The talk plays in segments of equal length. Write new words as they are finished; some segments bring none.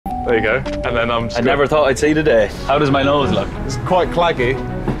There you go. And then I'm just I never thought I'd see the day. How does my nose look? It's quite claggy.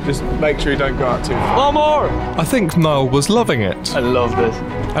 Just make sure you don't go out too far. One more! I think Niall was loving it. I love this.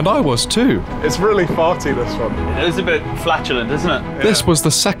 And I was too. It's really farty, this one. It is a bit flatulent, isn't it? Yeah. This was the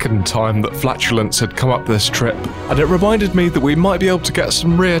second time that flatulence had come up this trip, and it reminded me that we might be able to get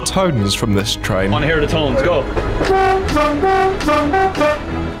some rear tones from this train. Want to hear the tones? Go.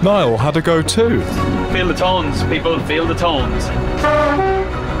 Niall had a go too. Feel the tones, people. Feel the tones.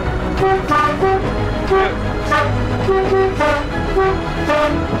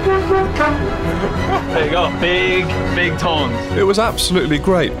 There you go. Big, big tones. It was absolutely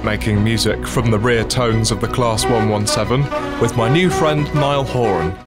great making music from the rear tones of the Class 117 with my new friend Niall Horan.